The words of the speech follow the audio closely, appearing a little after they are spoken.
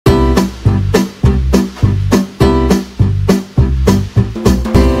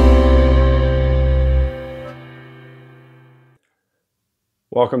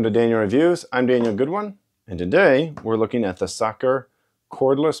Welcome to Daniel Reviews. I'm Daniel Goodwin, and today we're looking at the Saker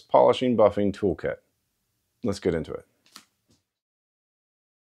Cordless Polishing Buffing Toolkit. Let's get into it.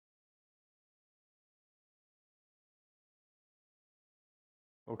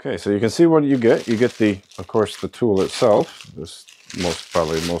 Okay, so you can see what you get. You get of course, the tool itself. This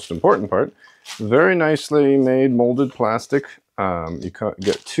probably most important part. Very nicely made molded plastic. You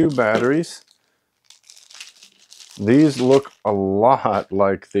get two batteries. These look a lot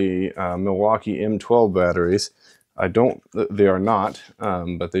like the Milwaukee M12 batteries. They are not,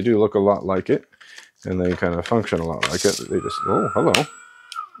 but they do look a lot like it, and they kind of function a lot like it. They just, oh,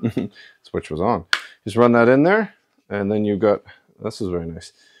 hello. Switch was on. Just run that in there, and then you've got, this is very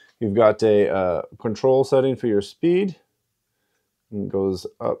nice. You've got a control setting for your speed. It goes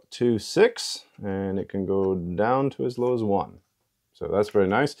up to 6, and it can go down to as low as 1. So that's very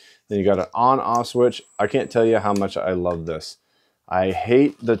nice. Then you got an on-off switch. I can't tell you how much I love this. I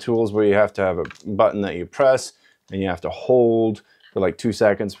hate the tools where you have to have a button that you press and you have to hold for like 2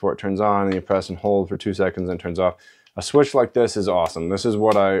 seconds before it turns on, and you press and hold for 2 seconds and it turns off. A switch like this is awesome. This is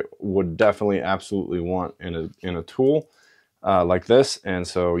what I would definitely absolutely want in a tool like this. And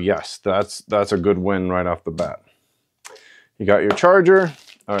so yes, that's a good win right off the bat. You got your charger.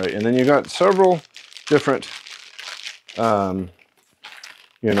 All right, and then you got several different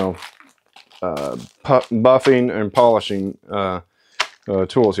buffing and polishing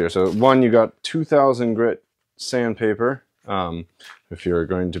tools here. So one, you got 2000 grit sandpaper. If you're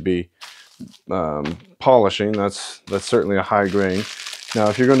going to be polishing, that's certainly a high grain. Now,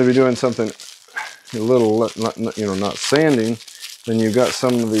 if you're going to be doing something a little, not sanding, then you've got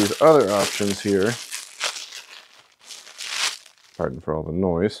some of these other options here. Pardon for all the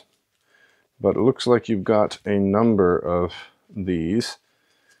noise, but it looks like you've got a number of these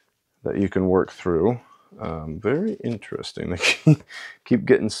that you can work through. Very interesting. They keep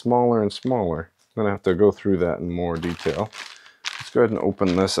getting smaller and smaller. I'm gonna have to go through that in more detail. Let's go ahead and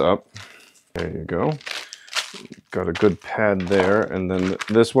open this up. There you go. Got a good pad there, and then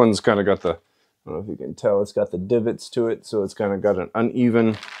this one's kind of got the, I don't know if you can tell, it's got the divots to it, so it's kind of got an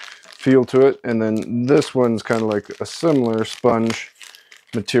uneven feel to it. And then this one's kind of like a similar sponge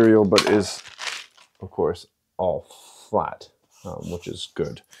material, but is, of course, all flat. Which is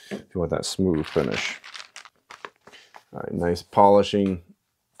good if you want that smooth finish. All right, nice polishing,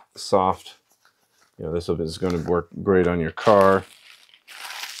 soft. This is going to work great on your car.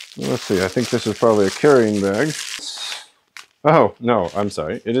 Let's see, I think this is probably a carrying bag. Oh, no, I'm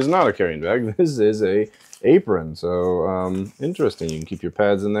sorry. It is not a carrying bag. This is a apron. So interesting. You can keep your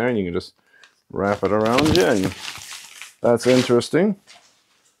pads in there and you can just wrap it around you. And that's interesting.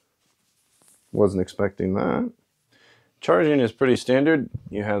 Wasn't expecting that. Charging is pretty standard.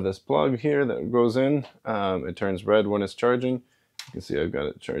 You have this plug here that goes in. It turns red when it's charging. You can see I've got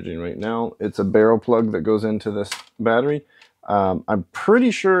it charging right now. It's a barrel plug that goes into this battery. I'm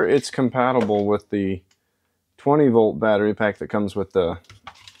pretty sure it's compatible with the 20-volt battery pack that comes with the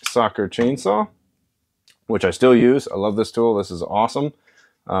Saker chainsaw, which I still use. I love this tool. This is awesome.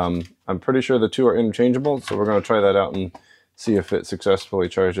 I'm pretty sure the two are interchangeable, so we're going to try that out and see if it successfully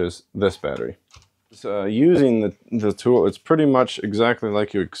charges this battery. Using the tool, it's pretty much exactly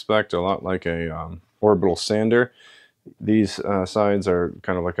like you expect, a lot like a orbital sander. These sides are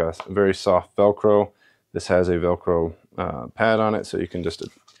kind of like a very soft Velcro. This has a Velcro pad on it, so you can just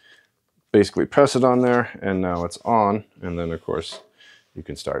basically press it on there, and now it's on. And then, of course, you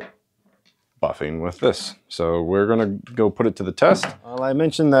can start buffing with this. So we're going to go put it to the test. Well, I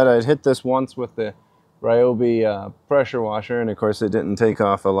mentioned that I'd hit this once with the Ryobi pressure washer, and of course it didn't take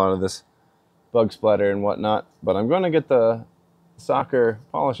off a lot of this bug splatter and whatnot, but I'm going to get the Saker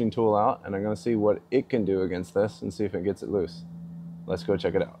polishing tool out, and I'm going to see what it can do against this and see if it gets it loose. Let's go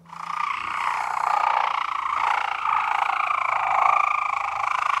check it out.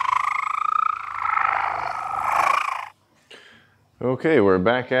 Okay, we're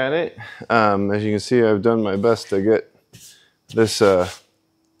back at it. As you can see, I've done my best to get this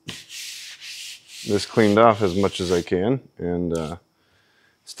this cleaned off as much as I can, and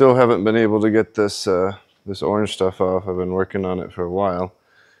still haven't been able to get this this orange stuff off. I've been working on it for a while,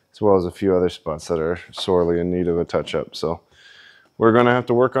 as well as a few other spots that are sorely in need of a touch-up. So we're going to have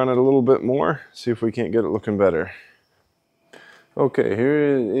to work on it a little bit more, see if we can't get it looking better. Okay,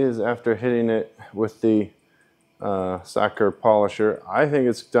 here it is after hitting it with the Saker polisher. I think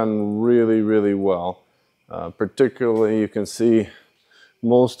it's done really, really well. Particularly, you can see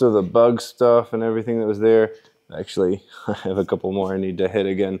most of the bug stuff and everything that was there. Actually, I have a couple more I need to hit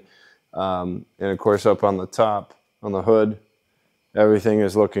again. And of course, up on the top, on the hood, everything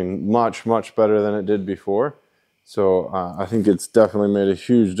is looking much, much better than it did before. So I think it's definitely made a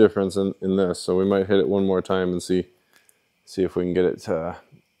huge difference in this. So we might hit it one more time and see if we can get it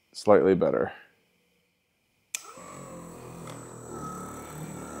slightly better.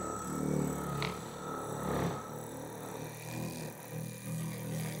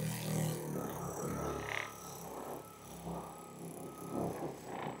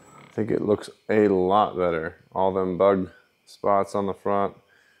 I think it looks a lot better. All them bug spots on the front,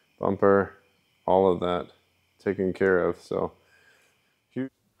 bumper, all of that taken care of. So,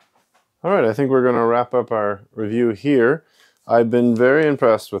 all right, I think we're going to wrap up our review here. I've been very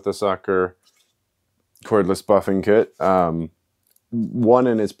impressed with the Saker cordless buffing kit. One,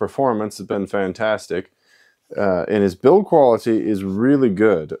 in its performance has been fantastic, and its build quality is really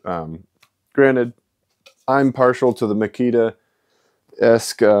good. Granted, I'm partial to the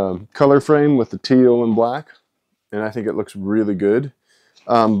Makita-esque color frame with the teal and black, and I think it looks really good.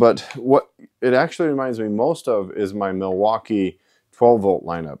 But what it actually reminds me most of is my Milwaukee 12-volt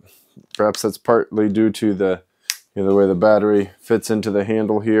lineup. Perhaps that's partly due to the way the battery fits into the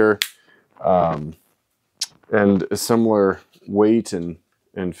handle here, and a similar weight and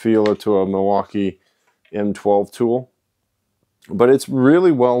feel to a Milwaukee M12 tool. But it's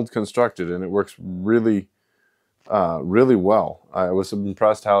really well constructed and it works really well. I was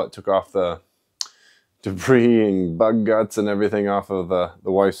impressed how it took off the debris and bug guts and everything off of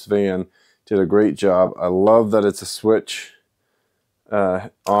the wife's van. Did a great job. I love that it's a switch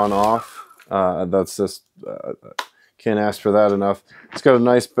on off. That's just can't ask for that enough. It's got a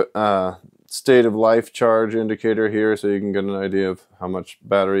nice state of life charge indicator here, so you can get an idea of how much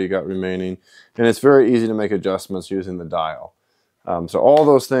battery you got remaining, and it's very easy to make adjustments using the dial. So all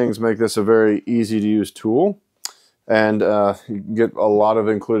those things make this a very easy to use tool, and you get a lot of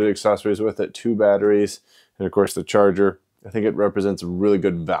included accessories with it, 2 batteries, and of course the charger. I think it represents a really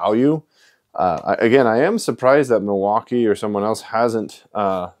good value. Again, I am surprised that Milwaukee or someone else hasn't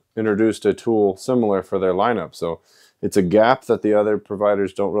introduced a tool similar for their lineup. So it's a gap that the other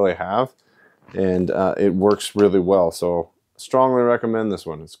providers don't really have, and it works really well. So strongly recommend this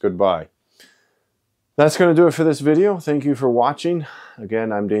one. It's good buy. That's going to do it for this video. Thank you for watching.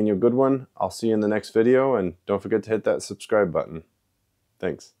 Again, I'm Daniel Goodwin. I'll see you in the next video, and don't forget to hit that subscribe button.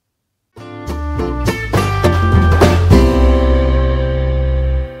 Thanks.